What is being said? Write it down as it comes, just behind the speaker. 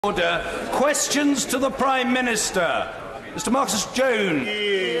Order. Questions to the Prime Minister. Mr. Marcus Jones.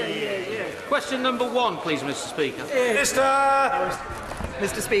 Question number 1, please, Mr. Speaker. Minister.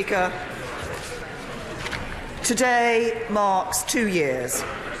 Mr. Speaker, today marks 2 years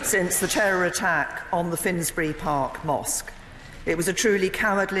since the terror attack on the Finsbury Park Mosque. It was a truly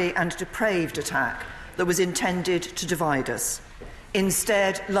cowardly and depraved attack that was intended to divide us.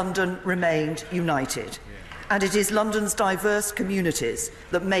 Instead, London remained united. And it is London's diverse communities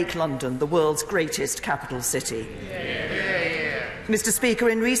that make London the world's greatest capital city. Mr. Speaker,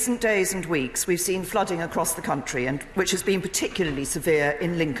 in recent days and weeks, we've seen flooding across the country, which has been particularly severe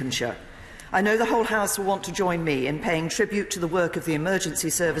in Lincolnshire. I know the whole House will want to join me in paying tribute to the work of the emergency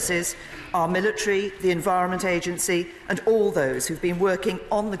services, our military, the Environment Agency, and all those who've been working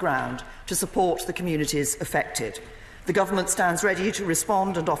on the ground to support the communities affected. The Government stands ready to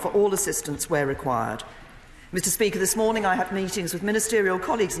respond and offer all assistance where required. Mr. Speaker, this morning I had meetings with ministerial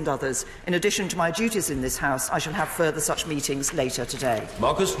colleagues and others. In addition to my duties in this House, I shall have further such meetings later today.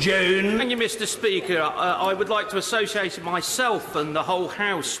 Marcus Jones. Thank you, Mr. Speaker. I would like to associate myself and the whole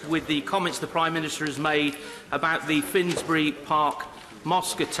House with the comments the Prime Minister has made about the Finsbury Park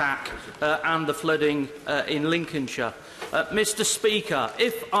Mosque attack and the flooding in Lincolnshire. Mr. Speaker,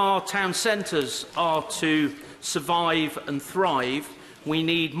 if our town centres are to survive and thrive, we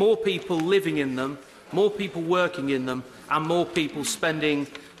need more people living in them, more people working in them, and more people spending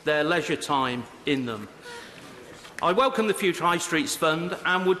their leisure time in them. I welcome the Future High Streets Fund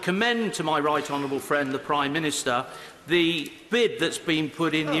and would commend to my right honourable friend, the Prime Minister, the bid that's been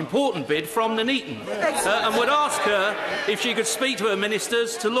put in, the important bid from Nuneaton, and would ask her if she could speak to her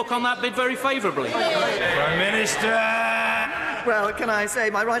ministers to look on that bid very favourably. Prime Minister. Well, can I say,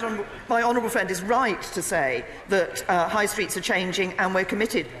 my honourable friend is right to say that high streets are changing and we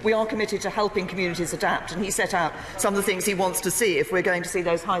are committed to helping communities adapt, and he set out some of the things he wants to see if we're going to see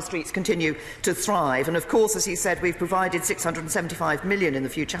those high streets continue to thrive. And of course, as he said, we've provided £675 million in the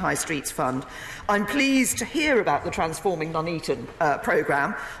Future High Streets Fund. I'm pleased to hear about the Transforming Nuneaton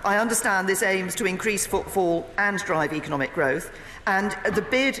programme. I understand this aims to increase footfall and drive economic growth, and the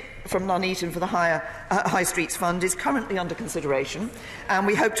bid from Nuneaton for the High Streets Fund is currently under consideration, and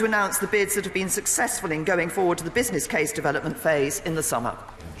we hope to announce the bids that have been successful in going forward to the business case development phase in the summer.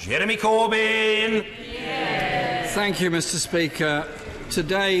 Jeremy Corbyn. Thank you, Mr. Speaker.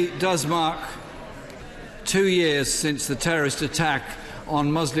 Today does mark 2 years since the terrorist attack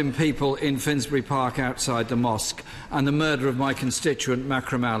on Muslim people in Finsbury Park outside the mosque and the murder of my constituent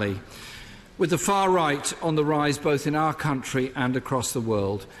Makram Ali. With the far right on the rise both in our country and across the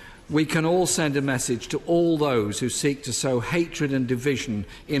world, we can all send a message to all those who seek to sow hatred and division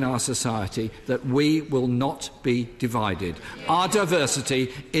in our society that we will not be divided. Our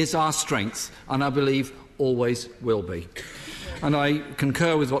diversity is our strength, and I believe always will be. And I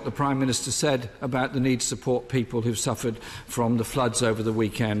concur with what the Prime Minister said about the need to support people who've suffered from the floods over the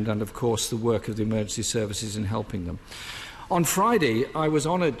weekend and, of course, the work of the emergency services in helping them. On Friday, I was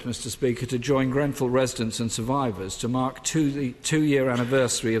honoured, Mr. Speaker, to join Grenfell residents and survivors to mark the two-year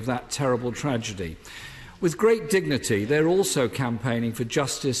anniversary of that terrible tragedy. With great dignity, they're also campaigning for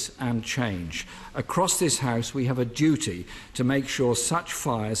justice and change. Across this House, we have a duty to make sure such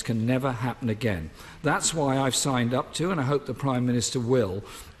fires can never happen again. That's why I've signed up to, and I hope the Prime Minister will,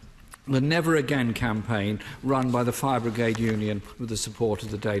 the Never Again campaign run by the Fire Brigade Union with the support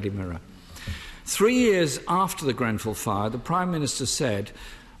of the Daily Mirror. 3 years after the Grenfell fire, the Prime Minister said,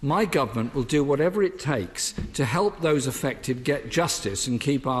 "My government will do whatever it takes to help those affected get justice and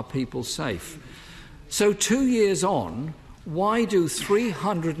keep our people safe." So 2 years on, why do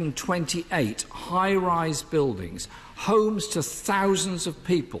 328 high-rise buildings, homes to thousands of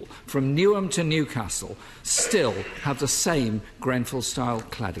people from Newham to Newcastle, still have the same Grenfell-style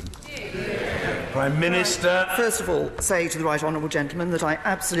cladding? Prime Minister. First of all, say to the right honourable gentleman that I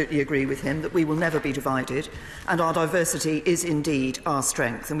absolutely agree with him that we will never be divided, and our diversity is indeed our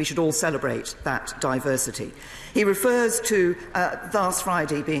strength, and we should all celebrate that diversity. He refers to last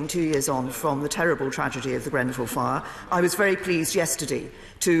Friday being 2 years on from the terrible tragedy of the Grenfell fire. I was very pleased yesterday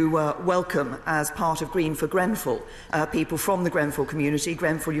to welcome, as part of Green for Grenfell, people from the Grenfell community,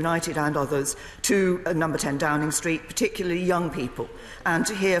 Grenfell United and others, to number 10 Downing Street, particularly young people, and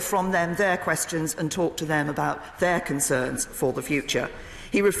to hear from them their questions and talk to them about their concerns for the future.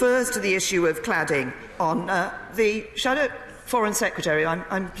 He refers to the issue of cladding on the Shadow Foreign Secretary.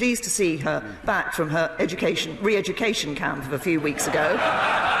 I'm pleased to see her back from her re-education camp of a few weeks ago.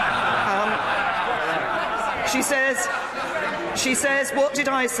 She says, "What did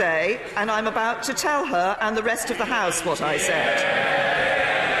I say?" And I'm about to tell her and the rest of the House what I said.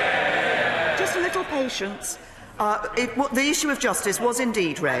 Just a little patience. The issue of justice was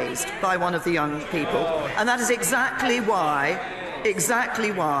indeed raised by one of the young people, and that is exactly why,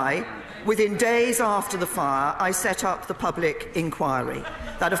 within days after the fire, I set up the public inquiry.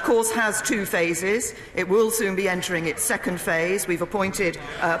 That, of course, has 2 phases. It will soon be entering its 2nd phase. We've appointed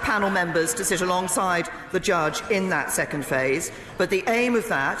panel members to sit alongside the judge in that 2nd phase. But the aim of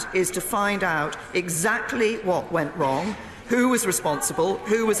that is to find out exactly what went wrong, who was responsible,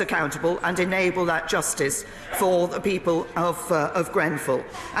 who was accountable, and enable that justice for the people of Grenfell.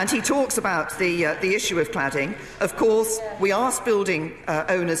 And he talks about the issue of cladding. Of course, we asked building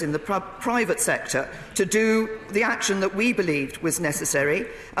owners in the private sector to do the action that we believed was necessary,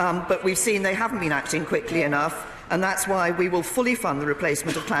 but we've seen they haven't been acting quickly enough, and that's why we will fully fund the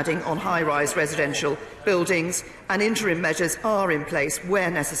replacement of cladding on high-rise residential buildings, and interim measures are in place where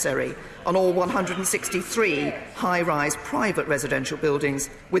necessary on all 163 high-rise private residential buildings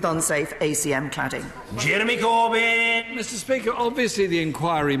with unsafe ACM cladding. Jeremy Corbyn. Mr. Speaker, obviously the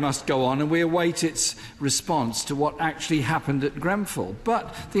inquiry must go on and we await its response to what actually happened at Grenfell.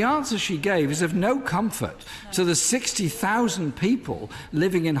 But the answer she gave is of no comfort to the 60,000 people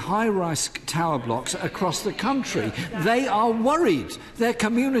living in high-rise tower blocks across the country. They are worried. Their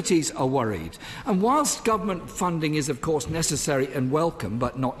communities are worried. And whilst government funding is, of course, necessary and welcome,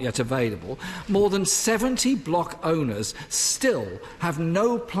 but not yet available, more than 70 block owners still have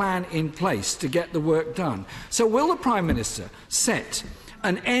no plan in place to get the work done. So will the Prime Minister set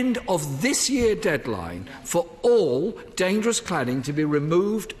an end of this year deadline for all dangerous cladding to be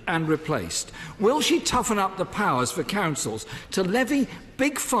removed and replaced? Will she toughen up the powers for councils to levy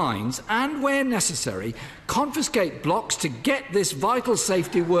big fines and, where necessary, confiscate blocks to get this vital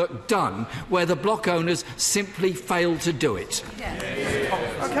safety work done where the block owners simply fail to do it?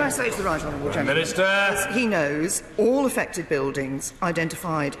 Can I say to the Right Honourable Gentleman? Minister. As he knows, all affected buildings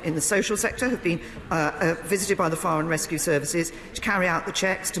identified in the social sector have been visited by the Fire and Rescue Services to carry out the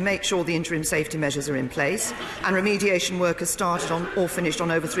checks to make sure the interim safety measures are in place, and remediation work has started on or finished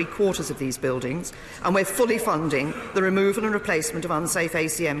on over 3/4 of these buildings, and we're fully funding the removal and replacement of unsafe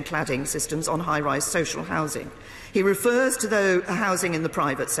ACM cladding systems on high-rise social housing. He refers to the housing in the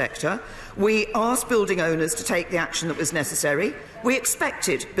private sector. We asked building owners to take the action that was necessary. We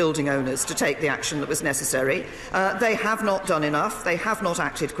expected building owners to take the action that was necessary. They have not done enough. They have not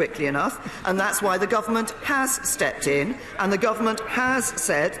acted quickly enough. And that's why the government has stepped in, and the government has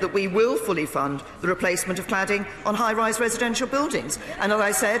said that we will fully fund the replacement of cladding on high-rise residential buildings. And as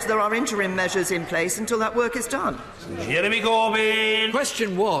I said, there are interim measures in place until that work is done. Jeremy Corbyn. The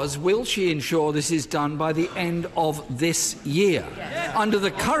question was, will she ensure this is done by the end of this year? Under the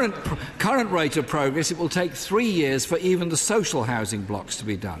current rate of progress, it will take 3 years for even the social housing blocks to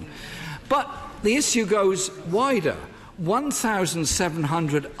be done. But the issue goes wider.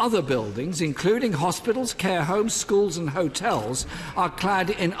 1,700 other buildings, including hospitals, care homes, schools and hotels, are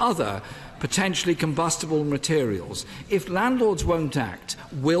clad in other potentially combustible materials. If landlords won't act,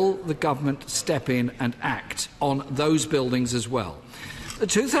 will the government step in and act on those buildings as well? The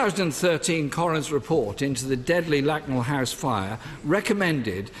 2013 coroner's report into the deadly Lacknell House fire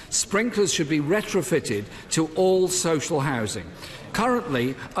recommended sprinklers should be retrofitted to all social housing.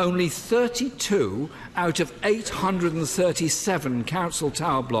 Currently, only 32 out of 837 council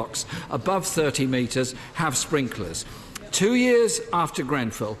tower blocks above 30 metres have sprinklers. 2 years after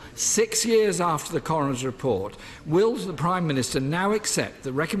Grenfell, 6 years after the coroner's report, will the Prime Minister now accept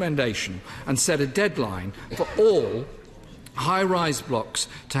the recommendation and set a deadline for all high-rise blocks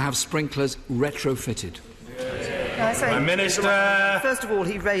to have sprinklers retrofitted? Prime Minister. First of all,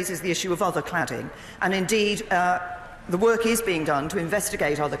 he raises the issue of other cladding, and indeed the work is being done to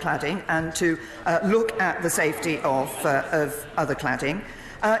investigate other cladding and to look at the safety of other cladding.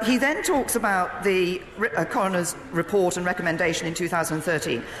 He then talks about the coroner's report and recommendation in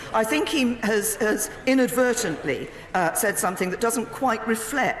 2013. I think he has inadvertently said something that doesn't quite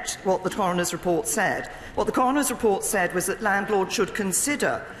reflect what the coroner's report said. What the coroner's report said was that landlords should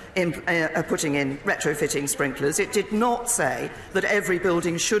consider putting in retrofitting sprinklers. It did not say that every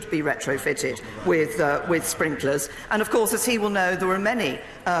building should be retrofitted with sprinklers. And of course, as he will know, there are many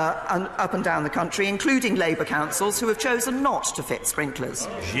up and down the country, including Labour councils, who have chosen not to fit sprinklers.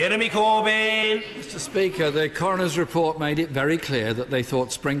 Jeremy Corbyn. Mr. Speaker, the coroner's report made it very clear that they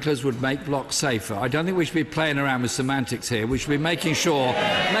thought sprinklers would make blocks safer. I don't think we should be playing around with semantics here. We should be making sure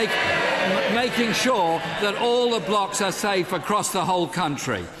that all the blocks are safe across the whole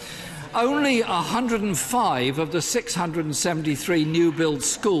country. Only 105 of the 673 new-build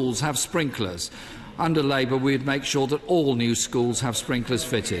schools have sprinklers. Under Labour, we'd make sure that all new schools have sprinklers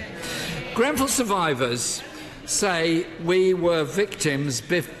fitted. Grenfell survivors say we were victims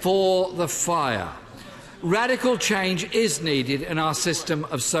before the fire. Radical change is needed in our system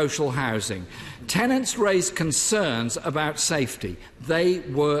of social housing. Tenants raised concerns about safety. They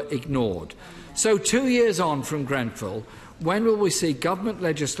were ignored. So 2 years on from Grenfell, when will we see government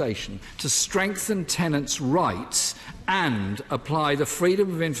legislation to strengthen tenants' rights and apply the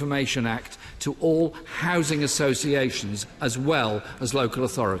Freedom of Information Act to all housing associations as well as local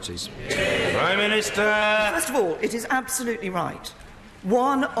authorities? Prime Minister. First of all, it is absolutely right.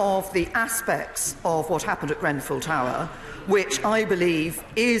 One of the aspects of what happened at Grenfell Tower, which I believe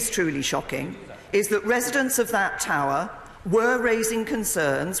is truly shocking, is that residents of that tower were raising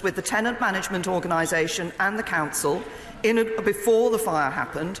concerns with the tenant management organisation and the council before the fire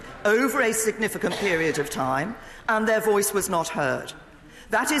happened, over a significant period of time, and their voice was not heard.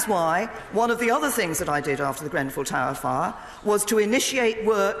 That is why one of the other things that I did after the Grenfell Tower fire was to initiate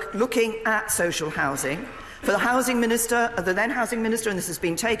work looking at social housing. For the Housing Minister, the then Housing Minister, and this has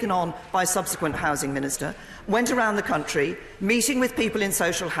been taken on by subsequent Housing Minister, went around the country meeting with people in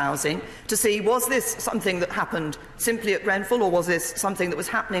social housing to see, was this something that happened simply at Grenfell, or was this something that was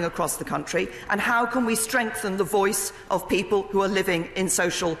happening across the country, and how can we strengthen the voice of people who are living in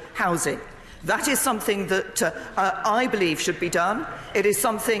social housing? That is something that I believe should be done. It's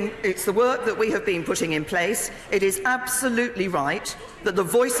the work that we have been putting in place. It is absolutely right that the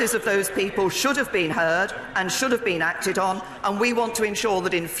voices of those people should have been heard and should have been acted on, and we want to ensure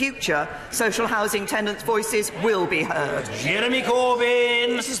that in future social housing tenants' voices will be heard. Jeremy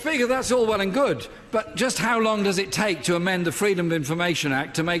Corbyn. Mr. Speaker, that's all well and good, but just how long does it take to amend the Freedom of Information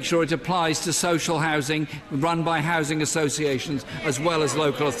Act to make sure it applies to social housing run by housing associations as well as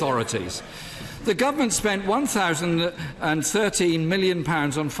local authorities? The government spent £1,013 million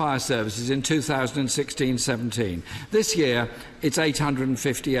on fire services in 2016-17. This year, it's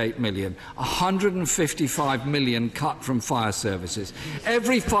 £858 million, £155 million cut from fire services.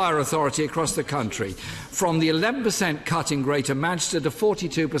 Every fire authority across the country, from the 11% cut in Greater Manchester to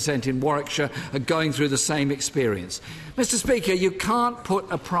 42% in Warwickshire, are going through the same experience. Mr. Speaker, you can't put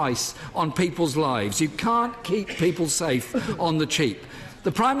a price on people's lives. You can't keep people safe on the cheap.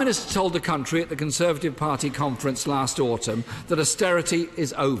 The Prime Minister told the country at the Conservative Party conference last autumn that austerity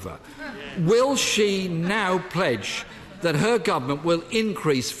is over. Will she now pledge that her government will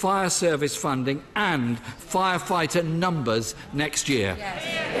increase fire service funding and firefighter numbers next year?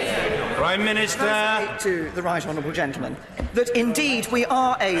 Prime Minister. To the right honourable gentleman, that indeed we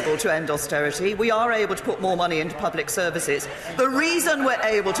are able to end austerity, we are able to put more money into public services. The reason we're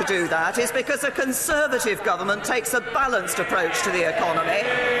able to do that is because a Conservative government takes a balanced approach to the economy.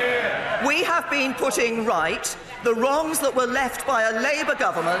 We have been putting right the wrongs that were left by a Labour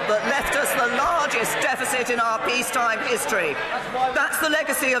government that left us the largest deficit in our peacetime history. That's the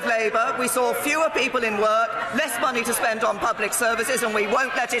legacy of Labour. We saw fewer people in work, less money to spend on public services, and we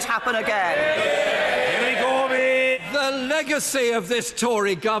won't let it happen again. The legacy of this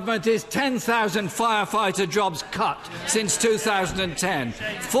Tory government is 10,000 firefighter jobs cut since 2010,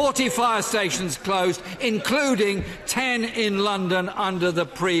 40 fire stations closed, including 10 in London under the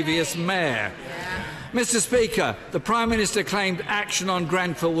previous mayor. Mr. Speaker, the Prime Minister claimed action on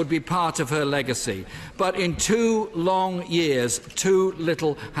Grenfell would be part of her legacy, but in 2 long years, too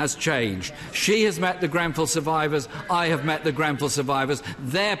little has changed. She has met the Grenfell survivors. I have met the Grenfell survivors.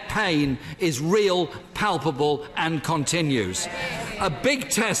 Their pain is real, palpable and continues. A big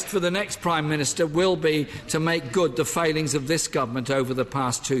test for the next Prime Minister will be to make good the failings of this government over the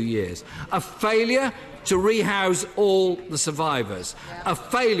past 2 years. A failure to rehouse all the survivors, a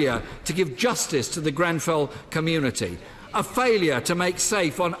failure to give justice to the Grenfell community, a failure to make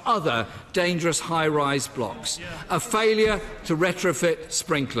safe on other dangerous high-rise blocks, a failure to retrofit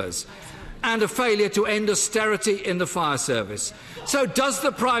sprinklers, and a failure to end austerity in the fire service. So does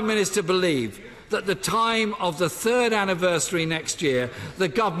the Prime Minister believe that at the time of the 3rd anniversary next year, the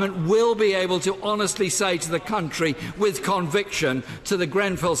government will be able to honestly say to the country with conviction to the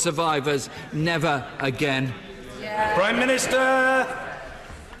Grenfell survivors, never again? Prime Minister.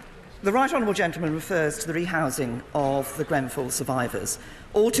 The right honourable gentleman refers to the rehousing of the Grenfell survivors.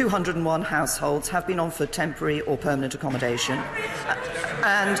 All 201 households have been offered temporary or permanent accommodation,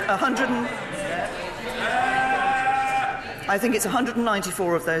 and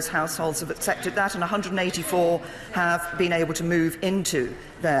 194 of those households have accepted that, and 184 have been able to move into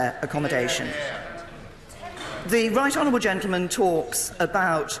their accommodation. The right honourable gentleman talks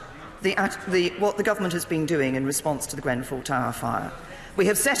about what the government has been doing in response to the Grenfell Tower fire. We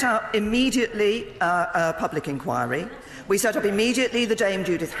have set up immediately a public inquiry. We set up immediately the Dame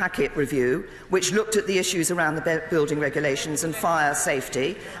Judith Hackett review, which looked at the issues around the building regulations and fire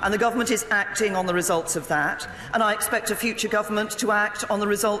safety, and the government is acting on the results of that, and I expect a future government to act on the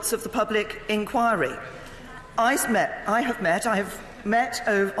results of the public inquiry. I have met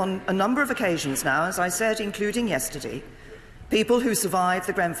on a number of occasions now, as I said, including yesterday, people who survived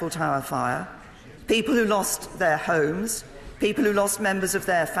the Grenfell Tower fire, people who lost their homes, people who lost members of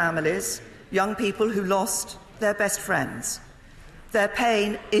their families, young people who lost their best friends. Their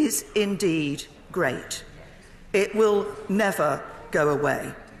pain is indeed great. It will never go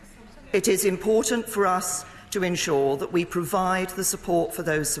away. It is important for us to ensure that we provide the support for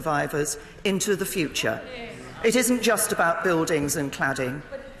those survivors into the future. It isn't just about buildings and cladding.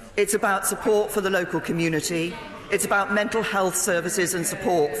 It's about support for the local community. It's about mental health services and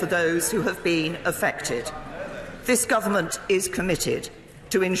support for those who have been affected. This government is committed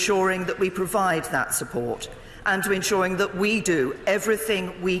to ensuring that we provide that support and to ensuring that we do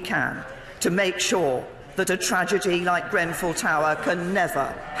everything we can to make sure that a tragedy like Grenfell Tower can never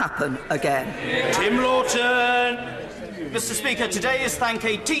happen again. Tim Lawton. Mr. Speaker, today is Thank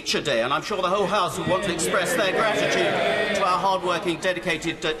a Teacher Day, and I'm sure the whole House will want to express their gratitude to our hard-working,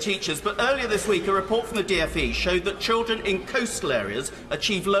 dedicated teachers. But earlier this week, a report from the DfE showed that children in coastal areas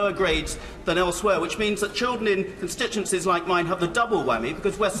achieve lower grades than elsewhere, which means that children in constituencies like mine have the double whammy,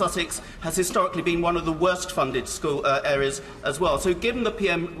 because West Sussex has historically been one of the worst-funded school areas as well. So given the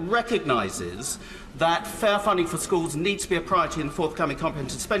PM recognises that fair funding for schools needs to be a priority in the forthcoming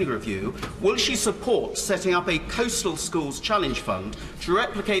comprehensive spending review, will she support setting up a coastal schools challenge fund to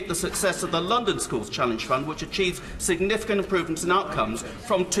replicate the success of the London Schools Challenge Fund, which achieves significant improvements in outcomes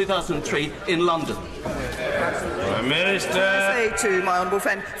from 2003 in London? Prime Minister. I say to my honourable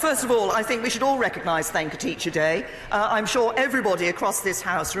friend, first of all, I think we should all recognise Thank a Teacher Day. I'm sure everybody across this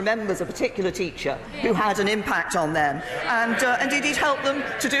House remembers a particular teacher who had an impact on them and indeed helped them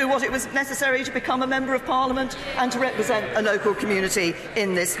to do what it was necessary to become a Member of Parliament and to represent a local community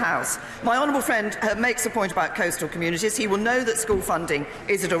in this House. My honourable friend makes a point about coastal communities. He will know that school funding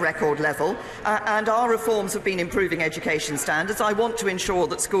is at a record level and our reforms have been improving education standards. I want to ensure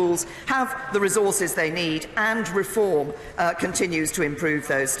that schools have the resources they need and reform continues to improve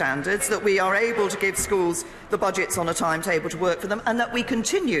those standards, that we are able to give schools the budgets on a timetable to work for them, and that we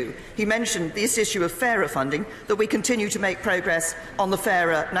continue, he mentioned this issue of fairer funding, that we continue to make progress on the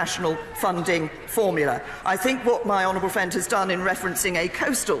fairer national funding formula. I think what my honourable friend has done in referencing a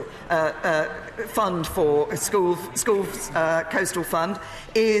coastal fund for schools coastal fund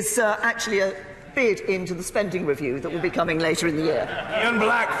is actually a bid into the spending review that will be coming later in the year. Ian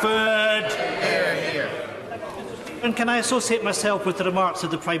Blackford. And can I associate myself with the remarks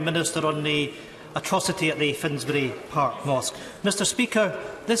of the Prime Minister on the atrocity at the Finsbury Park Mosque? Mr. Speaker,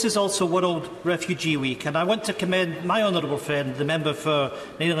 this is also World Refugee Week, and I want to commend my honourable friend, the member for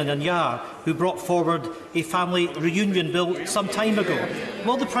Nailan and Yar, who brought forward a family reunion bill some time ago.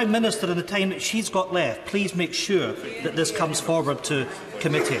 Will the Prime Minister, in the time that she's got left, please make sure that this comes forward to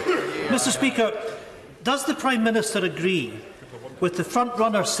committee? Mr. Speaker, does the Prime Minister agree with the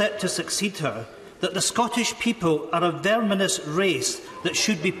front-runner set to succeed her that the Scottish people are a verminous race that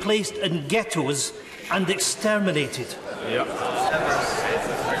should be placed in ghettos and exterminated? Yep.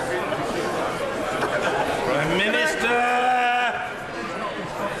 Prime Minister.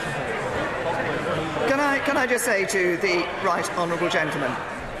 Can I just say to the right honourable gentleman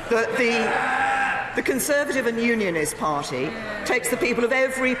that the Conservative and Unionist Party takes the people of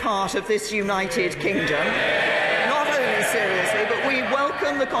every part of this United Kingdom not only seriously, but we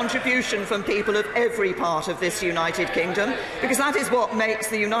welcome the contribution from people of every part of this United Kingdom, because that is what makes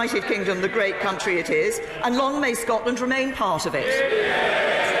the United Kingdom the great country it is, and long may Scotland remain part of it.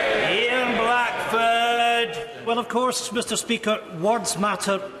 Ian Blackford. Well, of course, Mr. Speaker, words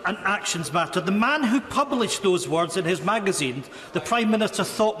matter and actions matter. The man who published those words in his magazine, the Prime Minister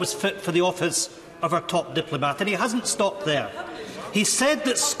thought was fit for the office of our top diplomat, and he hasn't stopped there. He said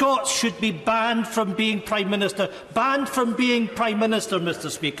that Scots should be banned from being Prime Minister, Mr.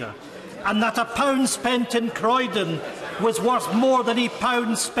 Speaker, and that a pound spent in Croydon was worth more than a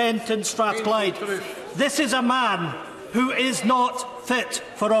pound spent in Strathclyde. This is a man who is not fit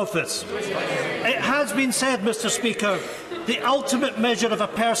for office. It has been said, Mr. Speaker, the ultimate measure of a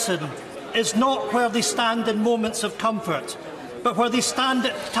person is not where they stand in moments of comfort, but where they stand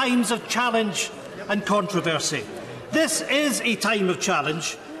at times of challenge and controversy. This is a time of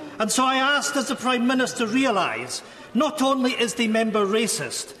challenge, and so I ask, does the Prime Minister realise not only is the member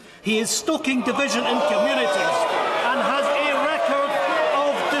racist, he is stoking division in communities and has a record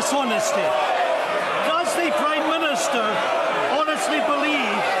of dishonesty? Does the Prime Minister honestly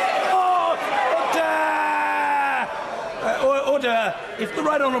believe... Order! If the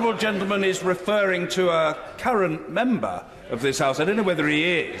right honourable gentleman is referring to a current member of this House, I don't know whether he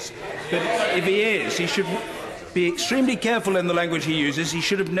is, but if he is, he should be extremely careful in the language he uses. He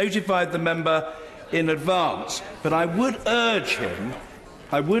should have notified the member in advance. But I would urge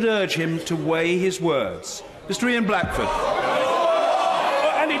him to weigh his words. Mr. Ian Blackford.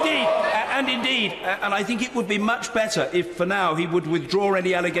 And indeed, I think it would be much better if, for now, he would withdraw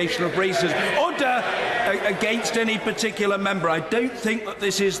any allegation of racism or against any particular member. I don't think that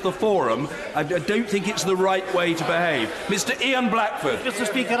this is the forum. I don't think it's the right way to behave. Mr. Ian Blackford. Mr.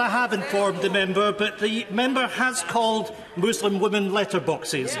 Speaker, I have informed the member, but the member has called Muslim women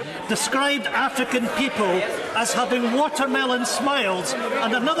letterboxes, described African people as having watermelon smiles,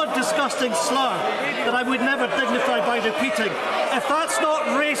 and another disgusting slur that I would never dignify by repeating. If that's not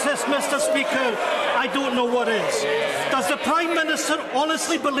racist, Mr. Speaker, I don't know what is. Does the Prime Minister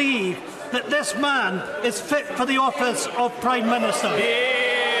honestly believe that this man is fit for the office of Prime Minister?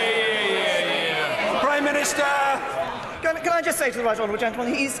 Prime Minister! Can I just say to the right honourable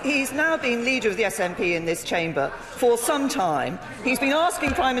gentleman, he's now been leader of the SNP in this chamber for some time. He's been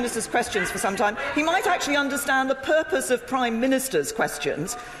asking Prime Ministers questions for some time. He might actually understand the purpose of Prime Ministers'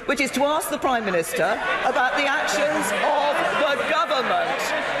 questions, which is to ask the Prime Minister about the actions of the government.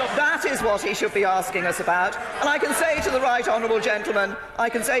 That is what he should be asking us about. And I can say to the right honourable gentleman,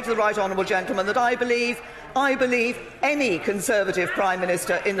 that I believe any Conservative Prime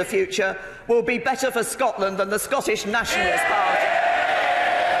Minister in the future will be better for Scotland than the Scottish Nationalist Party.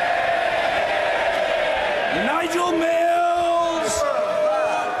 Nigel Mills!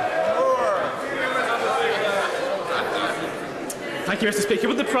 Thank you, Mr. Speaker.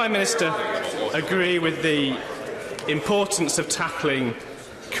 Would the Prime Minister agree with the importance of tackling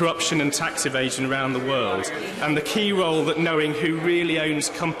corruption and tax evasion around the world, and the key role that knowing who really owns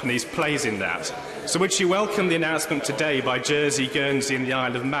companies plays in that? So would she welcome the announcement today by Jersey, Guernsey and the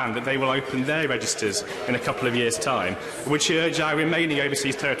Isle of Man that they will open their registers in a couple of years' time? Or would she urge our remaining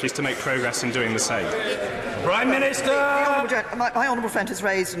overseas territories to make progress in doing the same? Prime Minister! My honourable friend has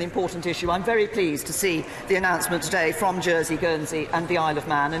raised an important issue. I'm very pleased to see the announcement today from Jersey, Guernsey and the Isle of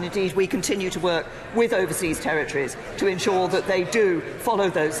Man, and indeed we continue to work with overseas territories to ensure that they do follow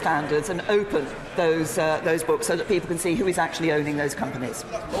those standards and open those books so that people can see who is actually owning those companies.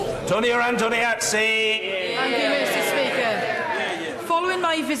 Tonia Antoniazzi. Thank you, Mr. Speaker. Following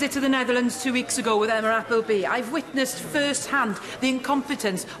my visit to the Netherlands 2 weeks ago with Emma Appleby, I've witnessed first-hand the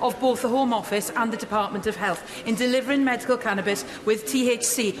incompetence of both the Home Office and the Department of Health in delivering medical cannabis with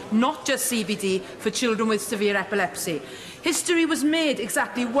THC, not just CBD, for children with severe epilepsy. History was made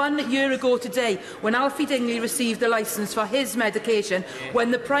exactly 1 year ago today when Alfie Dingley received a licence for his medication,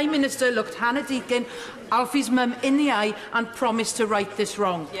 when the Prime Minister looked Hannah Deakin, Alfie's mum, in the eye and promised to right this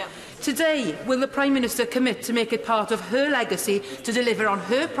wrong. Yeah. Today, will the Prime Minister commit to make it part of her legacy to deliver on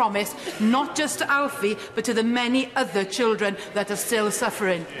her promise, not just to Alfie, but to the many other children that are still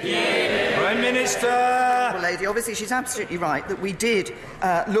suffering? Yeah. Prime Minister! Well, lady, obviously she's absolutely right that we did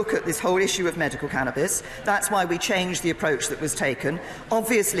look at this whole issue of medical cannabis. That's why we changed the approach that was taken.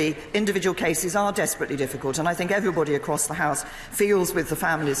 Obviously, individual cases are desperately difficult, and I think everybody across the House feels with the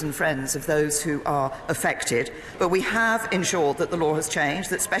families and friends of those who are affected. But we have ensured that the law has changed,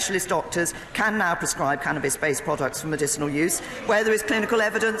 that specialist doctors can now prescribe cannabis-based products for medicinal use where there is clinical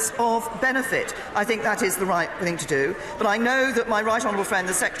evidence of benefit. I think that is the right thing to do. But I know that my right honourable friend,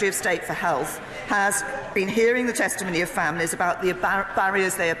 the Secretary of State for Health, has been hearing the testimony of families about the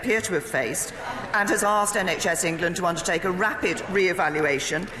barriers they appear to have faced and has asked NHS England to undertake a rapid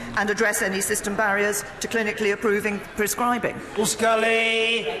re-evaluation and address any system barriers to clinically approving prescribing.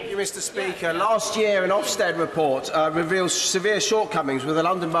 Scully. Thank you, Mr. Speaker. Last year, an Ofsted report reveals severe shortcomings with the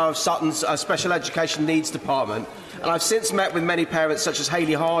London Borough of Sutton's Special Education Needs Department. And I've since met with many parents, such as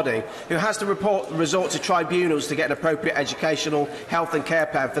Hayley Harding, who has to resort to tribunals to get an appropriate educational, health and care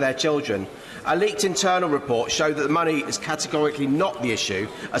plan for their children. A leaked internal report showed that the money is categorically not the issue,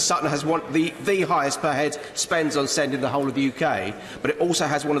 as Sutton has the highest per head spends on SEND in the whole of the UK, but it also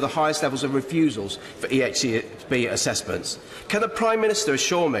has one of the highest levels of refusals for EHCP assessments. Can the Prime Minister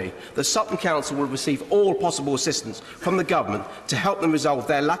assure me that Sutton Council will receive all possible assistance from the Government to help them resolve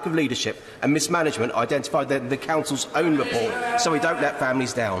their lack of leadership and mismanagement identified in the Council's own report, so we don't let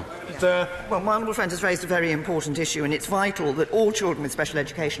families down? Well, my honourable friend has raised a very important issue, and it's vital that all children with special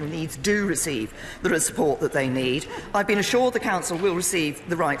educational needs do receive the support that they need. I've been assured the Council will receive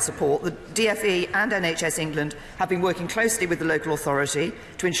the right support. The DfE and NHS England have been working closely with the local authority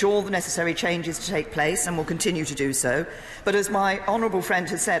to ensure the necessary changes to take place and will continue to do so. But as my honourable friend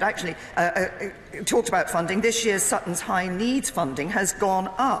has said, actually talked about funding, this year's Sutton's high needs funding has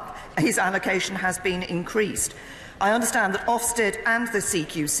gone up. His allocation has been increased. I understand that Ofsted and the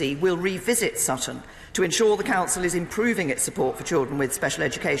CQC will revisit Sutton to ensure the Council is improving its support for children with special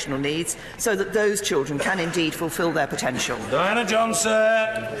educational needs so that those children can indeed fulfil their potential. Diana Johnson.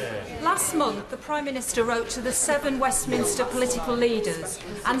 Last month, the Prime Minister wrote to the 7 Westminster political leaders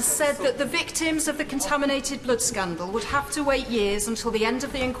and said that the victims of the contaminated blood scandal would have to wait years until the end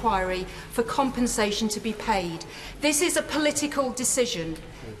of the inquiry for compensation to be paid. This is a political decision.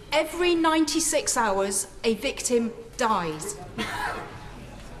 Every 96 hours, a victim dies.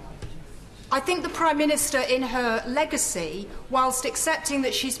 I think the Prime Minister, in her legacy, whilst accepting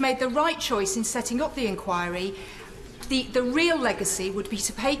that she's made the right choice in setting up the inquiry, the real legacy would be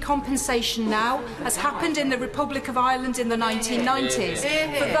to pay compensation now, as happened in the Republic of Ireland in the 1990s,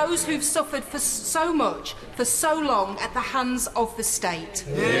 for those who've suffered for so much, for so long, at the hands of the state.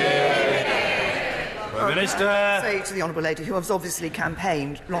 Prime Minister. Say to the Honourable Lady, who has obviously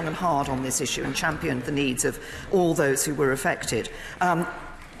campaigned long and hard on this issue and championed the needs of all those who were affected,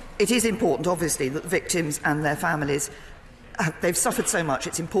 it is important, obviously, that the victims and their families, they've suffered so much,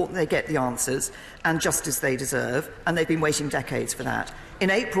 it's important they get the answers and justice they deserve, and they've been waiting decades for that.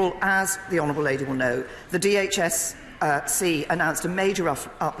 In April, as the Honourable Lady will know, the DHSC announced a major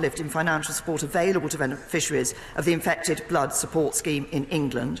uplift in financial support available to beneficiaries of the Infected Blood Support Scheme in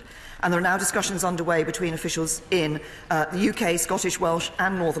England. And there are now discussions underway between officials in the UK, Scottish, Welsh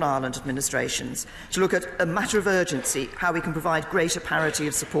and Northern Ireland administrations to look at a matter of urgency, how we can provide greater parity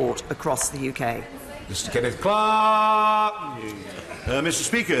of support across the UK. Mr Kenneth Clark. Mr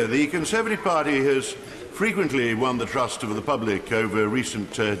Speaker, the Conservative Party has frequently won the trust of the public over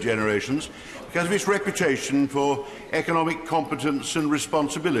recent generations because of its reputation for economic competence and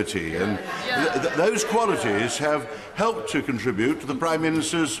responsibility. And those qualities have helped to contribute to the Prime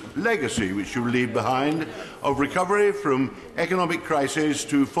Minister's legacy, which you leave behind, of recovery from economic crisis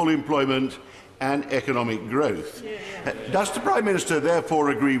to full employment and economic growth. Does the Prime Minister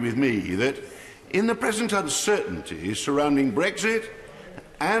therefore agree with me that in the present uncertainty surrounding Brexit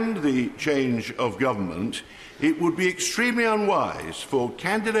and the change of government, it would be extremely unwise for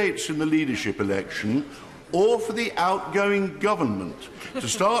candidates in the leadership election or for the outgoing government to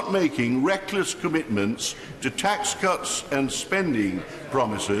start making reckless commitments to tax cuts and spending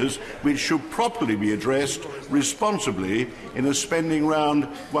promises which should properly be addressed responsibly in a spending round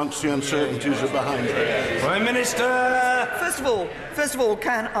once the uncertainties are behind us? Prime Minister. First of all,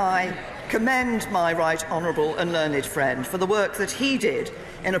 can I commend my right honourable and learned friend for the work that he did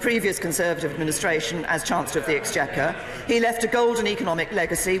in a previous Conservative administration as Chancellor of the Exchequer. He left a golden economic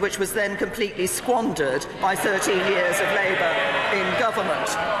legacy which was then completely squandered by 13 years of Labour in government.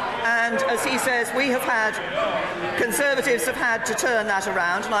 And as he says, Conservatives have had to turn that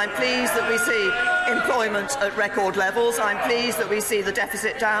around, and I'm pleased that we see employment at record levels, I'm pleased that we see the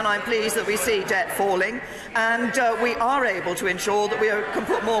deficit down, I'm pleased that we see debt falling, and we are able to ensure that we can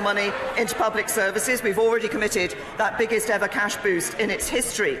put more money into public services. We've already committed that biggest ever cash boost in its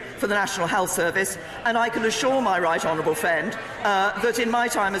history for the National Health Service, and I can assure my right honourable friend that in my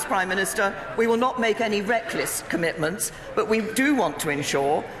time as Prime Minister we will not make any reckless commitments, but we do want to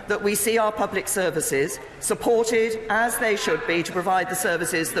ensure that we see our public services supported as they should be to provide the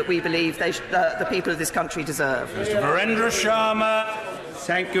services that we believe the people of this country deserve. Mr Virendra Sharma.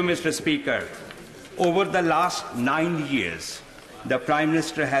 Thank you, Mr Speaker. Over the last 9 years, the Prime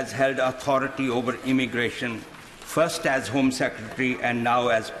Minister has held authority over immigration, first as Home Secretary and now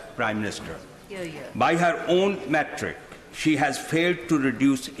as Prime Minister. By her own metric, she has failed to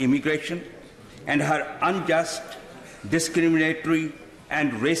reduce immigration, and her unjust, discriminatory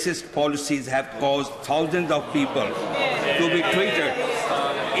and racist policies have caused thousands of people to be treated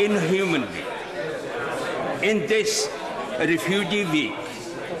inhumanly. In this refugee week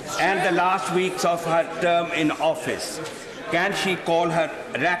and the last weeks of her term in office, can she call her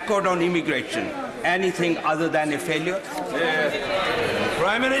record on immigration anything other than a failure?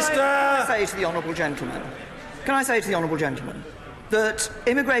 Prime Minister. Can I say to the honourable gentleman that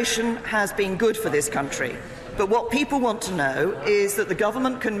immigration has been good for this country, but what people want to know is that the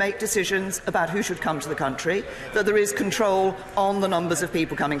government can make decisions about who should come to the country, that there is control on the numbers of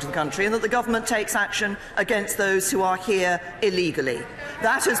people coming to the country, and that the government takes action against those who are here illegally.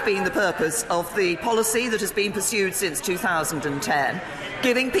 That has been the purpose of the policy that has been pursued since 2010,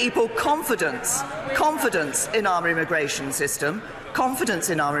 giving people confidence in our immigration system,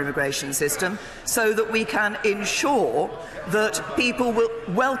 so that we can ensure that people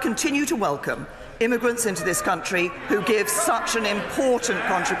will continue to welcome immigrants into this country who give such an important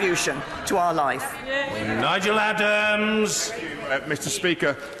contribution to our life. Nigel Adams. Mr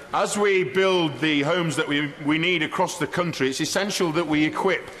Speaker, as we build the homes that we need across the country, it's essential that we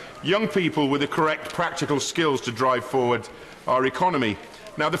equip young people with the correct practical skills to drive forward our economy.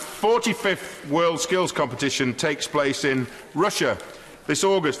 Now, the 45th World Skills Competition takes place in Russia this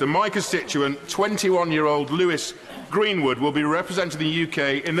August, and my constituent, 21-year-old Lewis Greenwood, will be representing the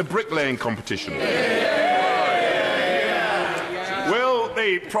UK in the bricklaying competition. Will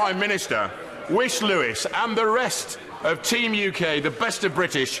the Prime Minister wish Lewis and the rest of Team UK the best of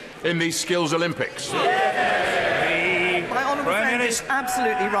British in these Skills Olympics? My honourable friend is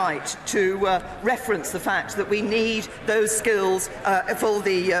absolutely right to reference the fact that we need those skills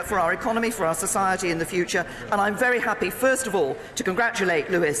for our economy, for our society in the future. And I'm very happy, first of all, to congratulate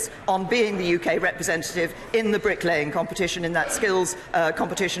Lewis on being the UK representative in the bricklaying competition, in that skills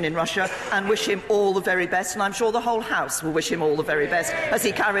competition in Russia, and wish him all the very best. And I'm sure the whole House will wish him all the very best as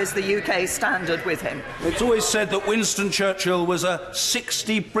he carries the UK standard with him. It's always said that Winston Churchill was a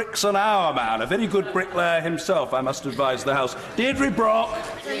 60 bricks an hour man, a very good bricklayer himself, I must advise the House. Deirdre Brock.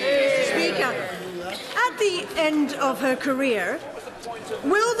 Speaker, at the end of her career,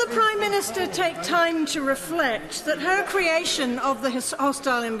 will the Prime Minister take time to reflect that her creation of the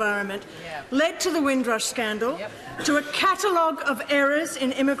hostile environment led to the Windrush scandal, to a catalogue of errors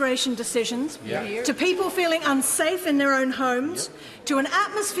in immigration decisions, to people feeling unsafe in their own homes, to an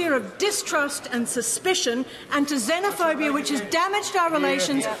atmosphere of distrust and suspicion, and to xenophobia which has damaged our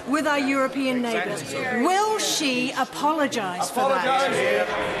relations with our European neighbours? Will she apologise for that?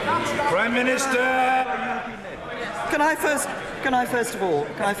 Prime Minister. Can I first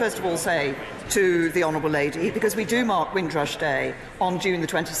of all say to the Honourable Lady, because we do mark Windrush Day on June the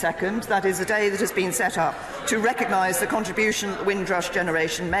 22nd, that is a day that has been set up to recognise the contribution that the Windrush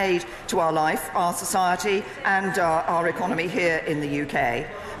generation made to our life, our society and our economy here in the UK.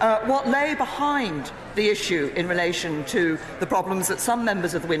 What lay behind the issue in relation to the problems that some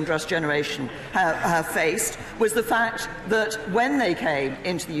members of the Windrush generation have faced was the fact that when they came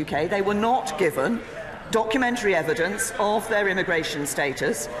into the UK, they were not given documentary evidence of their immigration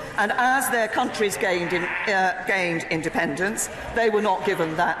status, and as their countries gained independence, they were not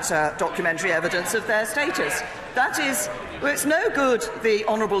given that documentary evidence of their status. That is, well, it's no good the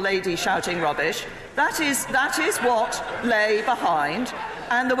Honourable Lady shouting rubbish. That is what lay behind.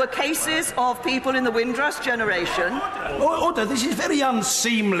 And there were cases of people in the Windrush generation. Order, this is very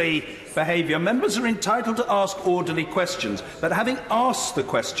unseemly behaviour. Members are entitled to ask orderly questions, but having asked the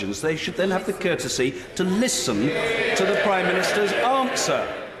questions, they should then have the courtesy to listen to the Prime Minister's answer.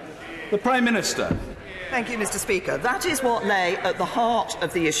 The Prime Minister. Thank you, Mr. Speaker. That is what lay at the heart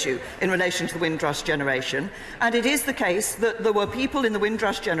of the issue in relation to the Windrush generation, and it is the case that there were people in the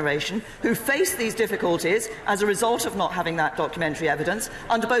Windrush generation who faced these difficulties as a result of not having that documentary evidence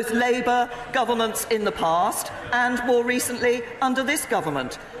under both Labour governments in the past and more recently under this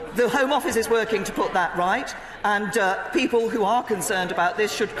government. The Home Office is working to put that right, and people who are concerned about this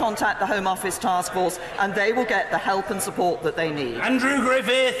should contact the Home Office Task Force, and they will get the help and support that they need. Andrew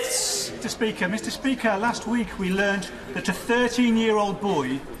Griffiths. Mr. Speaker, last week we learned that a 13-year-old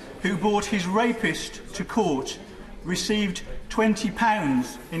boy who brought his rapist to court received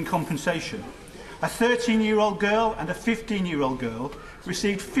 £20 in compensation. A 13-year-old girl and a 15-year-old girl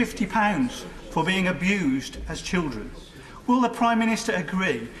received £50 for being abused as children. Will the Prime Minister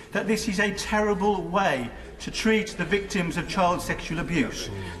agree that this is a terrible way to treat the victims of child sexual abuse,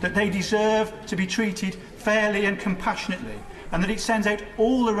 that they deserve to be treated fairly and compassionately, and that it sends out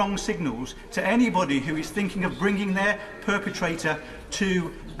all the wrong signals to anybody who is thinking of bringing their perpetrator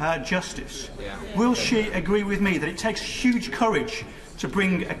to justice? Will she agree with me that it takes huge courage to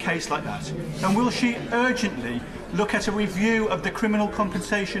bring a case like that? And will she urgently look at a review of the criminal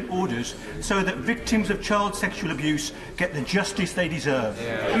compensation orders so that victims of child sexual abuse get the justice they deserve?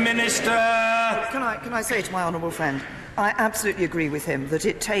 Minister! Can I say to my honourable friend, I absolutely agree with him that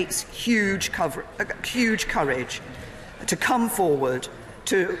it takes huge courage to come forward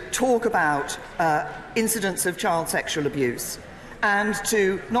to talk about incidents of child sexual abuse, and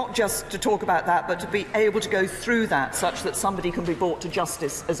to not just to talk about that, but to be able to go through that such that somebody can be brought to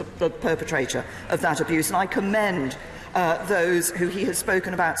justice as the perpetrator of that abuse. And I commend those who he has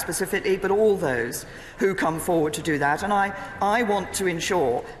spoken about specifically, but all those who come forward to do that. And I want to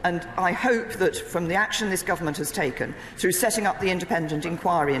ensure, and I hope that from the action this government has taken through setting up the independent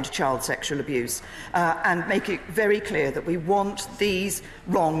inquiry into child sexual abuse, and make it very clear that we want these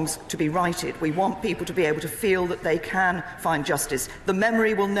wrongs to be righted. We want people to be able to feel that they can find justice. The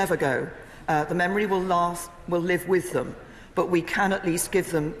memory will never go. The memory will live with them. But we can at least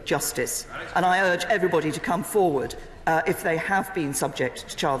give them justice. And I urge everybody to come forward if they have been subject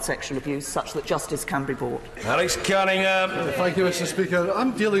to child sexual abuse, such that justice can be brought. Alex Cunningham. Thank you, Mr. Speaker.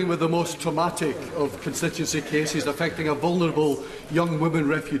 I'm dealing with the most traumatic of constituency cases affecting a vulnerable young woman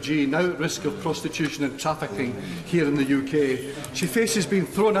refugee now at risk of prostitution and trafficking here in the UK. She faces being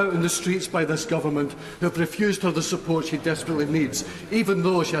thrown out in the streets by this government, who have refused her the support she desperately needs, even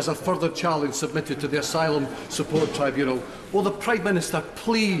though she has a further challenge submitted to the Asylum Support Tribunal. Will the Prime Minister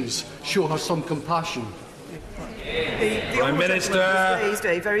please show her some compassion? The Prime Minister has raised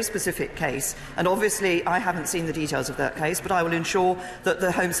a very specific case, and obviously I haven't seen the details of that case, but I will ensure that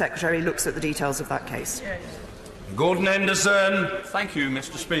the Home Secretary looks at the details of that case. Gordon Henderson. Thank you,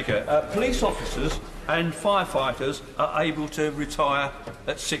 Mr. Speaker. Police officers and firefighters are able to retire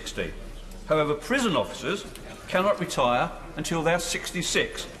at 60. However, prison officers cannot retire until they're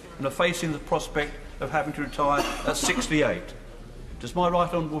 66 and are facing the prospect of having to retire at 68. Does my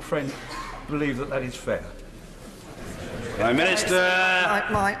right honourable friend believe that that is fair? Prime Minister.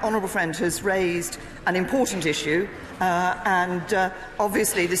 My honourable friend has raised an important issue, and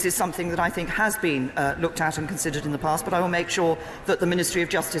obviously this is something that I think has been looked at and considered in the past, but I will make sure that the Ministry of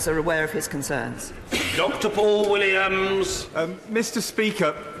Justice are aware of his concerns. Dr. Paul Williams. Mr.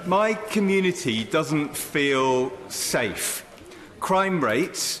 Speaker, my community doesn't feel safe. Crime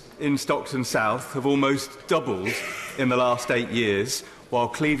rates in Stockton South have almost doubled in the last 8 years, while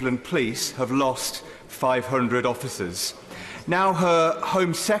Cleveland Police have lost 500 officers. Now her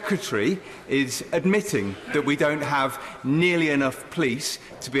Home Secretary is admitting that we don't have nearly enough police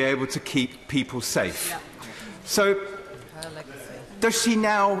to be able to keep people safe. So, does she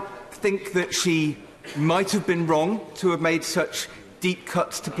now think that she might have been wrong to have made such deep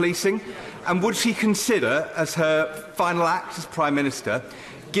cuts to policing? And would she consider, as her final act as Prime Minister,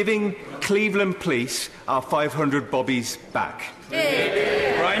 giving Cleveland Police our 500 bobbies back?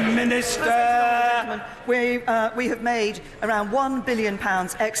 Prime Minister. We have made around £1 billion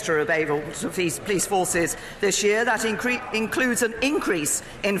extra available to police forces this year. That includes an increase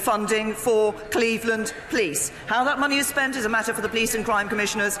in funding for Cleveland Police. How that money is spent is a matter for the Police and Crime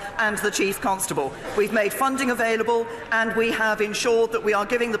Commissioners and the Chief Constable. We've made funding available, and we have ensured that we are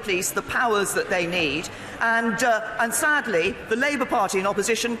giving the police the powers that they need. And sadly, the Labour Party in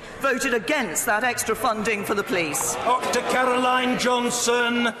opposition voted against that extra funding for the police. Dr. Caroline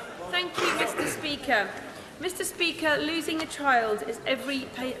Johnson. Thank you, Mr. Speaker. Mr. Speaker, losing a child is every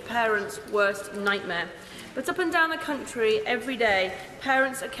parent's worst nightmare. But up and down the country, every day,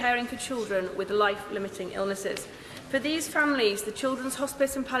 parents are caring for children with life-limiting illnesses. For these families, the Children's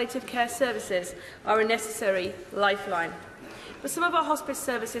Hospice and Palliative Care Services are a necessary lifeline. But some of our hospice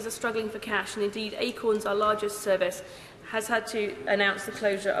services are struggling for cash, and indeed Acorns, our largest service, has had to announce the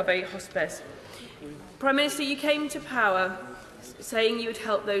closure of a hospice. Prime Minister, you came to power saying you would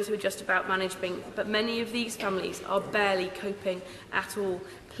help those who are just about managing, but many of these families are barely coping at all.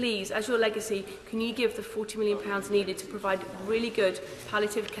 Please, as your legacy, can you give the £40 million needed to provide really good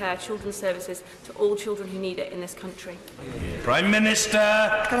palliative care children's services to all children who need it in this country? Prime Minister.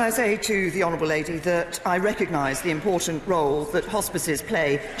 Can I say to the Honourable Lady that I recognise the important role that hospices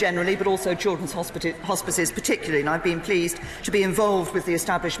play generally, but also children's hospices particularly, and I've been pleased to be involved with the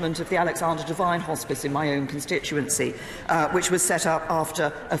establishment of the Alexander Devine Hospice in my own constituency, which was set up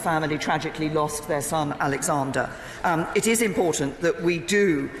after a family tragically lost their son Alexander. It is important that we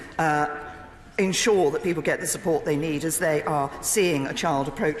do ensure that people get the support they need as they are seeing a child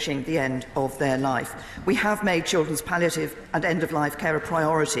approaching the end of their life. We have made children's palliative and end-of-life care a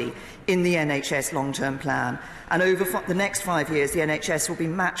priority in the NHS long-term plan, and over the next 5 years the NHS will be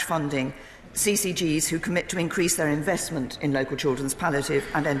match funding CCGs who commit to increase their investment in local children's palliative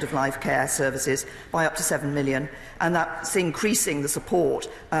and end-of-life care services by up to £7 million, and that's increasing the support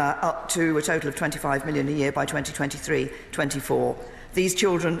up to a total of £25 million a year by 2023-24. These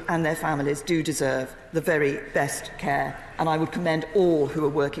children and their families do deserve the very best care, and I would commend all who are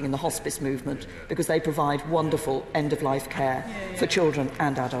working in the hospice movement because they provide wonderful end-of-life care for children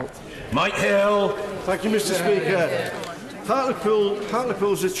and adults. Mike Hill. Thank you, Mr. Speaker.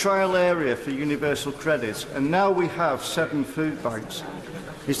 Hartlepool is a trial area for universal credit, and now we have 7 food banks.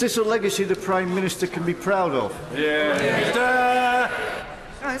 Is this a legacy the Prime Minister can be proud of? Can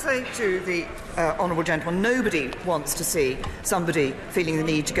I say to the honourable gentleman, nobody wants to see somebody feeling the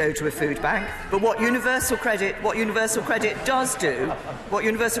need to go to a food bank. But what universal credit does do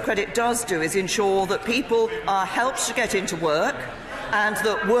is ensure that people are helped to get into work, and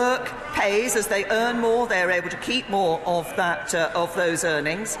that work pays as they earn more. They are able to keep more of those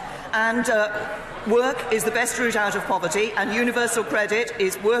earnings. And work is the best route out of poverty, and universal credit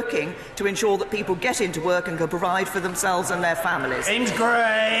is working to ensure that people get into work and can provide for themselves and their families. James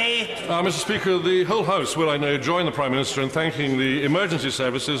Gray. Mr. Speaker, the whole House will, I know, join the Prime Minister in thanking the emergency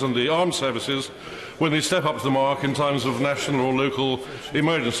services and the armed services when they step up to the mark in times of national or local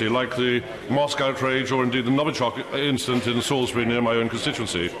emergency, like the mosque outrage or indeed the Novichok incident in Salisbury near my own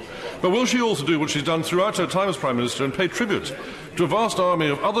constituency. But will she also do what she's done throughout her time as Prime Minister and pay tribute to a vast army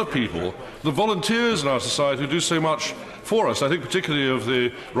of other people, the volunteers in our society who do so much for us? I think particularly of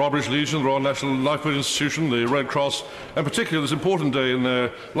the Robbridge Legion, the Royal National Lifeboat Institution, the Red Cross, and particularly this important day in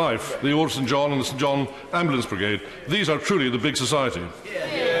their life, the Order St John and the St John Ambulance Brigade. These are truly the big society.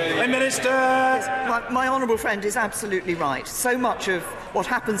 Prime Minister! My honourable friend is absolutely right. So much of what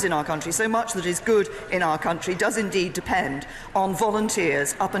happens in our country, so much that is good in our country, does indeed depend on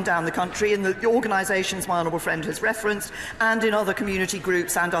volunteers up and down the country in the organisations my honourable friend has referenced, and in other community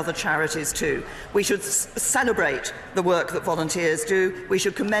groups and other charities too. We should celebrate the work that volunteers do, we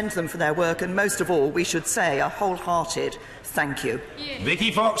should commend them for their work, and most of all, we should say a wholehearted thank you.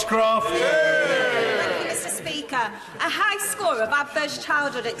 Vicky Foxcroft. Thank you, Mr. Speaker. A high score of adverse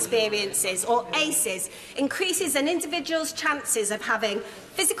childhood experiences, or ACEs, increases an individual's chances of having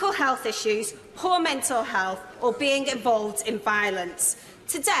physical health issues, poor mental health, or being involved in violence.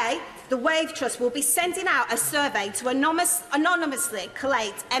 Today, the Wave Trust will be sending out a survey to anonymously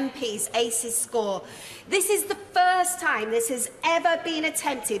collate MPs' ACEs score. This is the first time this has ever been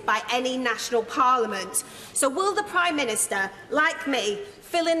attempted by any national parliament. So will the Prime Minister, like me,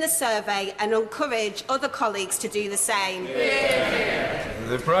 fill in the survey and encourage other colleagues to do the same?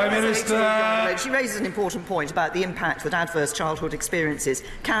 The Prime Minister. She raises an important point about the impact that adverse childhood experiences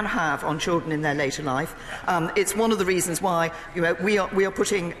can have on children in their later life. It's one of the reasons why we are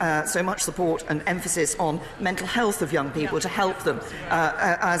putting so much support and emphasis on mental health of young people to help them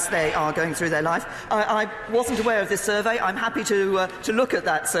as they are going through their life. I wasn't aware of this survey. I'm happy to look at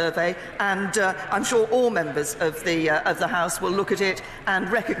that survey, and I'm sure all members of the House will look at it and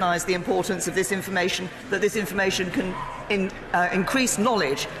recognise the importance of this information, that this information can increase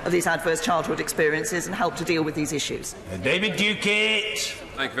knowledge of these adverse childhood experiences and help to deal with these issues. David Duquette.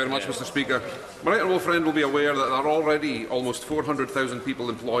 Thank you very much, Mr. Speaker. My honourable friend will be aware that there are already almost 400,000 people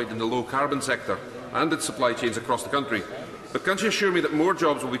employed in the low-carbon sector and its supply chains across the country. But can she assure me that more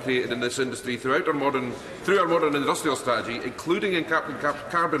jobs will be created in this industry through our modern industrial strategy, including in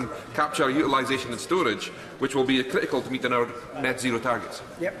carbon capture, utilisation and storage, which will be critical to meeting our net zero targets?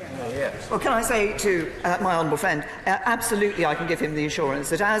 Well, can I say to my honourable friend, absolutely I can give him the assurance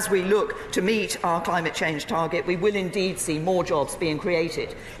that as we look to meet our climate change target, we will indeed see more jobs being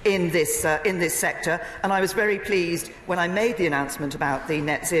created in this sector. And I was very pleased when I made the announcement about the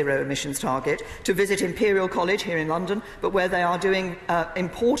net zero emissions target to visit Imperial College here in London, but where they are doing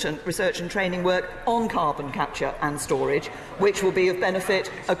important research and training work on carbon capture and storage, which will be of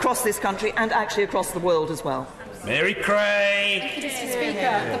benefit across this country and actually across the world as well. Mary Cray. Thank you, Mr.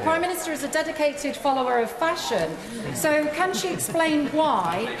 Speaker. The Prime Minister is a dedicated follower of fashion. So can she explain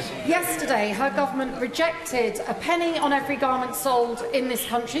why yesterday her government rejected a penny on every garment sold in this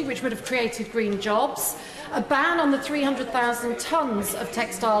country, which would have created green jobs, a ban on the 300,000 tonnes of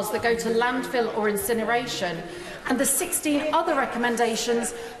textiles that go to landfill or incineration, and the 16 other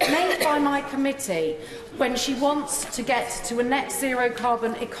recommendations made by my committee when she wants to get to a net zero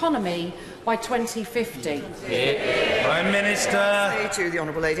carbon economy by 2050. Prime Minister. Say to the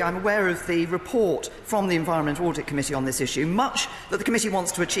Honourable Lady, I'm aware of the report from the Environment Audit Committee on this issue. Much that the committee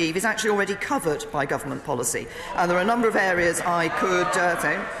wants to achieve is actually already covered by government policy. And there are a number of areas I could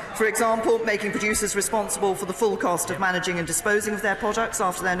say. For example, making producers responsible for the full cost of managing and disposing of their products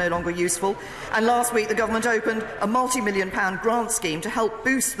after they're no longer useful. And last week, the government opened a multi-million-pound grant scheme to help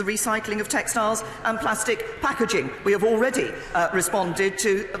boost the recycling of textiles and plastic packaging. We have already responded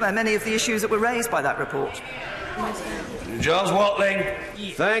to many of the issues that were raised by that report. Giles Watling.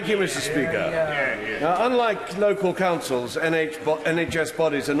 Thank you, Mr. Speaker. Now, unlike local councils, NHS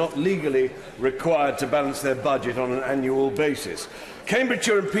bodies are not legally required to balance their budget on an annual basis.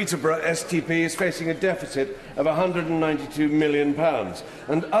 Cambridgeshire and Peterborough STP is facing a deficit of £192 million,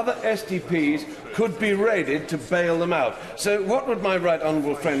 and other STPs could be raided to bail them out. So what would my right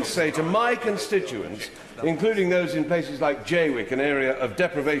honourable friend say to my constituents, including those in places like Jaywick, an area of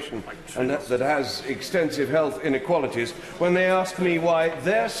deprivation and that has extensive health inequalities, when they ask me why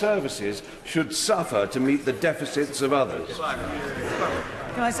their services should suffer to meet the deficits of others?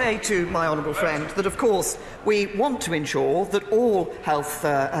 Can I say to my honourable friend that, of course, we want to ensure that all health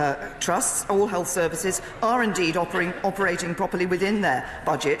trusts, all health services are indeed operating properly within their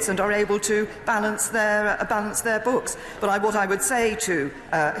budgets and are able to balance their books. But what I would say to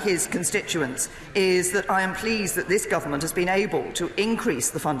his constituents is that I am pleased that this government has been able to increase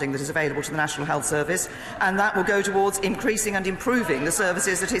the funding that is available to the National Health Service, and that will go towards increasing and improving the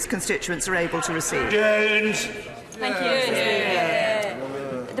services that his constituents are able to receive. Jones. Thank you, Mr.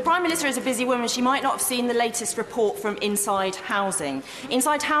 Speaker. The Prime Minister is a busy woman. She might not have seen the latest report from Inside Housing.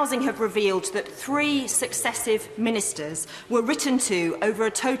 Inside Housing have revealed that 3 successive ministers were written to over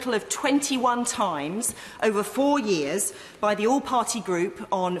a total of 21 times over 4 years by the all-party group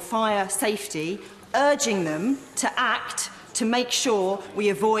on fire safety, urging them to act to make sure we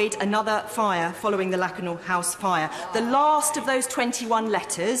avoid another fire following the Lakanal House fire. The last of those 21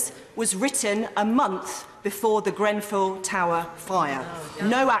 letters was written a month before the Grenfell Tower fire.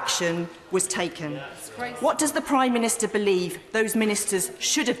 No action was taken. What does the Prime Minister believe those ministers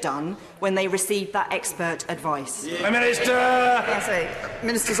should have done when they received that expert advice? Prime Minister! I say,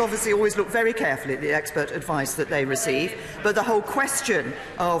 ministers obviously always look very carefully at the expert advice that they receive, but the whole question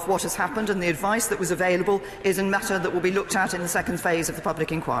of what has happened and the advice that was available is a matter that will be looked at in the second phase of the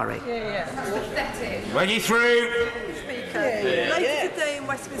public inquiry. Reggie through. Later today in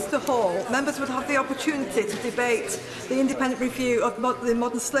Westminster Hall, members would have the opportunity to debate the independent review of the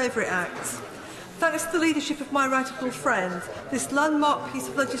Modern Slavery Act. Thanks to the leadership of my right honourable friend, this landmark piece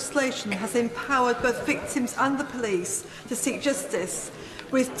of legislation has empowered both victims and the police to seek justice,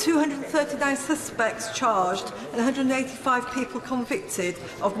 with 239 suspects charged and 185 people convicted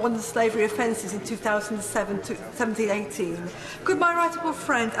of modern slavery offences in 2017-18. Could my right honourable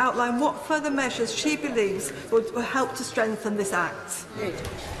friend outline what further measures she believes would help to strengthen this Act?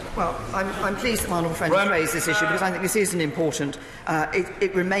 Well, I'm pleased that my honourable friend has raised this issue because I think this is an important,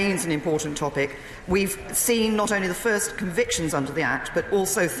 it remains an important topic. We've seen not only the first convictions under the Act, but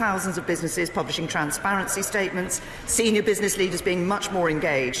also thousands of businesses publishing transparency statements, senior business leaders being much more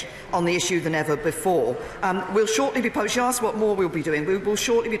engaged on the issue than ever before. We'll shortly be publishing, you asked what more we'll be doing, we will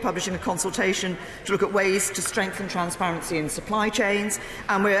shortly be publishing a consultation to look at ways to strengthen transparency in supply chains,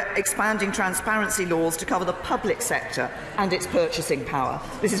 and we're expanding transparency laws to cover the public sector and its purchasing power.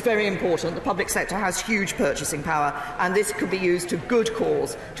 This is very important. The public sector has huge purchasing power, and this could be used to good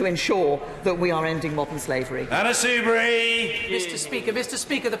cause to ensure that we are ending modern slavery. Anna Soubry. Mr.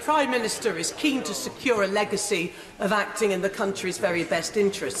 Speaker, the Prime Minister is keen to secure a legacy of acting in the country's very best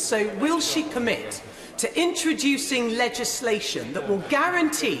interests. So will she commit to introducing legislation that will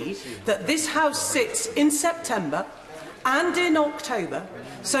guarantee that this House sits in September and in October,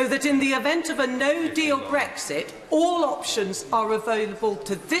 so that in the event of a no-deal Brexit, all options are available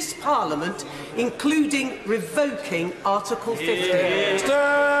to this Parliament, including revoking Article 50?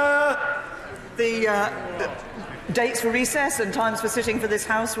 The dates for recess and times for sitting for this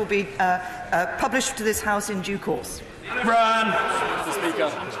House will be published to this House in due course. Mr. Speaker,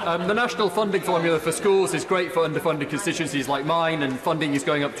 the national funding formula for schools is great for underfunded constituencies like mine, and funding is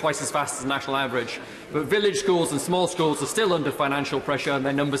going up twice as fast as the national average. But village schools and small schools are still under financial pressure, and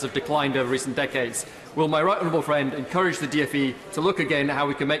their numbers have declined over recent decades. Will my right honourable friend encourage the DfE to look again at how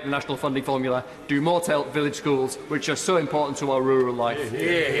we can make the national funding formula do more to help village schools, which are so important to our rural life?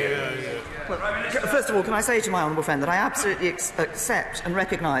 Well, first of all, can I say to my honourable friend that I absolutely accept and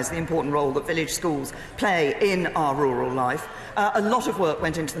recognise the important role that village schools play in our rural life. A lot of work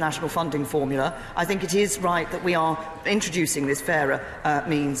went into the national funding formula. I think it is right that we are introducing this fairer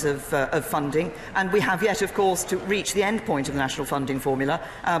means of funding, and we have yet, of course, to reach the end point of the national funding formula,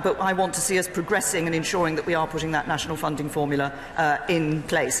 but I want to see us progressing and ensuring that we are putting that national funding formula in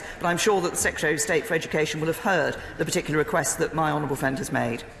place. But I'm sure that the Secretary of State for Education will have heard the particular request that my honourable friend has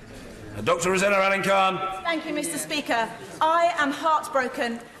made. Dr. Rosanna Allen-Khan. Thank you, Mr. Speaker. I am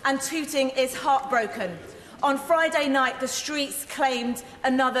heartbroken, and Tooting is heartbroken. On Friday night, the streets claimed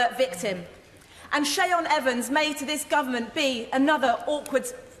another victim. And Shayon Evans may to this government be another awkward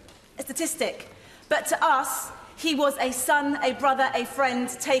statistic. But to us, he was a son, a brother, a friend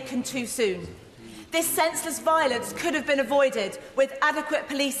taken too soon. This senseless violence could have been avoided with adequate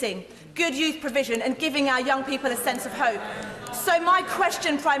policing, good youth provision and giving our young people a sense of hope. So my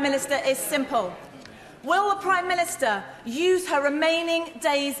question, Prime Minister, is simple. Will the Prime Minister use her remaining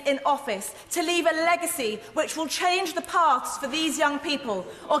days in office to leave a legacy which will change the paths for these young people,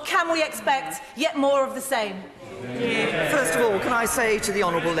 or can we expect yet more of the same? First of all, can I say to the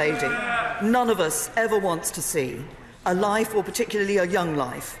honourable lady, none of us ever wants to see a life, or particularly a young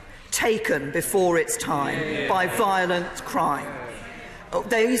life, taken before its time by violent crime.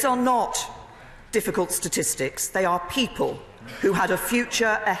 These are not difficult statistics. They are people who had a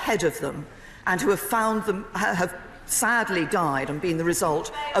future ahead of them and who have sadly died and been the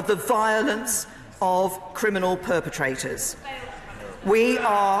result of the violence of criminal perpetrators. We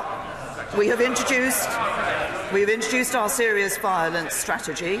have introduced our serious violence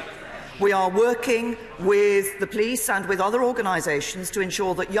strategy. We are working with the police and with other organisations to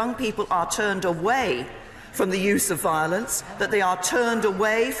ensure that young people are turned away from the use of violence, that they are turned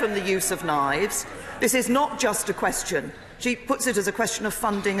away from the use of knives. This is not just a question. She puts it as a question of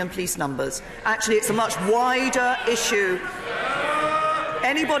funding and police numbers. Actually, it's a much wider issue.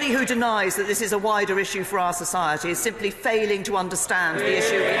 Anybody who denies that this is a wider issue for our society is simply failing to understand the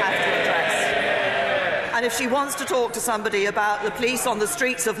issue we have to address. And if she wants to talk to somebody about the police on the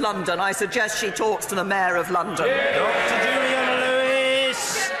streets of London, I suggest she talks to the Mayor of London.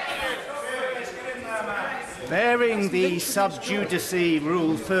 Bearing the sub judice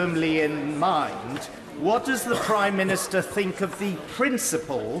rule firmly in mind, what does the Prime Minister think of the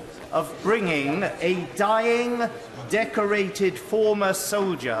principle of bringing a dying, decorated former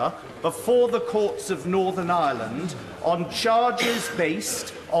soldier before the courts of Northern Ireland on charges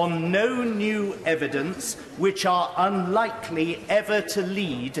based on no new evidence which are unlikely ever to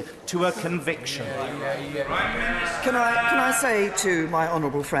lead to a conviction? Can I say to my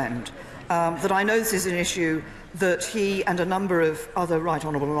honourable friend that I know this is an issue that he and a number of other right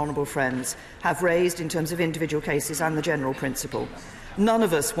honourable and honourable friends have raised in terms of individual cases and the general principle. None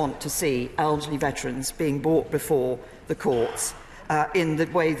of us want to see elderly veterans being brought before the courts in the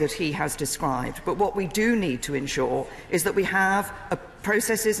way that he has described. But what we do need to ensure is that we have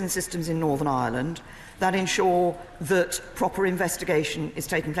processes and systems in Northern Ireland that ensure that proper investigation is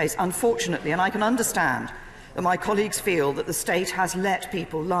taking place. Unfortunately, and I can understand that my colleagues feel that the state has let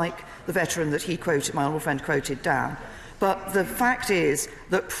people like the veteran that he quoted, my honourable friend quoted, down. But the fact is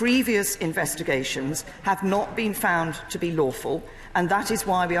that previous investigations have not been found to be lawful, and that is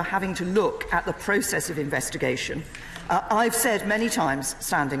why we are having to look at the process of investigation. I've said many times,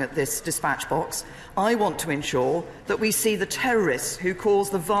 standing at this dispatch box, I want to ensure that we see the terrorists who cause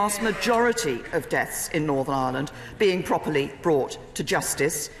the vast majority of deaths in Northern Ireland being properly brought to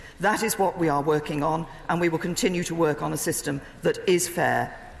justice. That is what we are working on, and we will continue to work on a system that is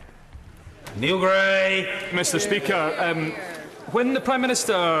fair. Neil Gray. Mr. Speaker, when the Prime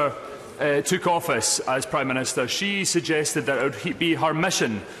Minister took office as Prime Minister, she suggested that it would be her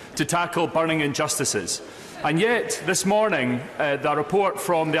mission to tackle burning injustices. And yet, this morning, the report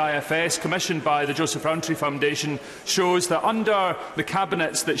from the IFS, commissioned by the Joseph Rowntree Foundation, shows that under the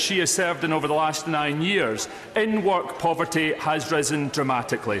cabinets that she has served in over the last 9 years, in-work poverty has risen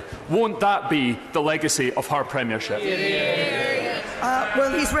dramatically. Won't that be the legacy of her premiership?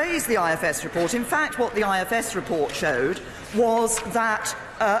 Well, he's raised the IFS report. In fact, what the IFS report showed was that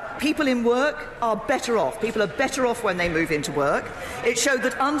people in work are better off. People are better off when they move into work. It showed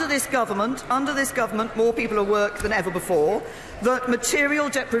that under this government, more people at work than ever before. That material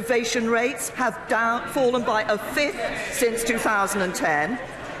deprivation rates have fallen by a fifth since 2010.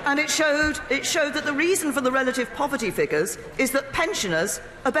 And it showed that the reason for the relative poverty figures is that pensioners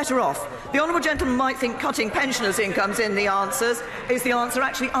are better off. The honourable gentleman might think cutting pensioners' incomes is the answer.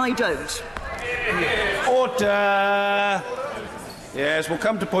 Actually, I don't. Order. Yes, we'll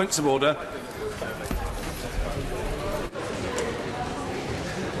come to points of order.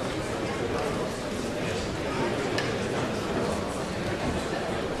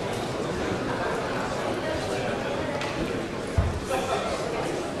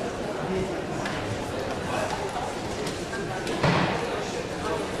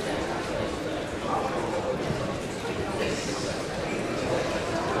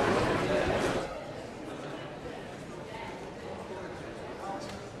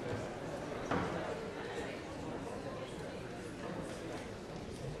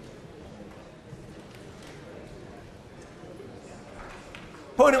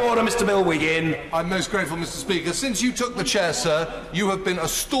 Point of order, Mr Milwiggin. I'm most grateful, Mr Speaker. Since you took the chair, sir, you have been a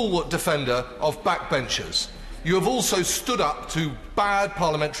stalwart defender of backbenchers. You have also stood up to bad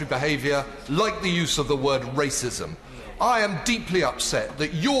parliamentary behaviour, like the use of the word racism. I am deeply upset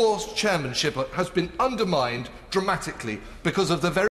that your chairmanship has been undermined dramatically because of the very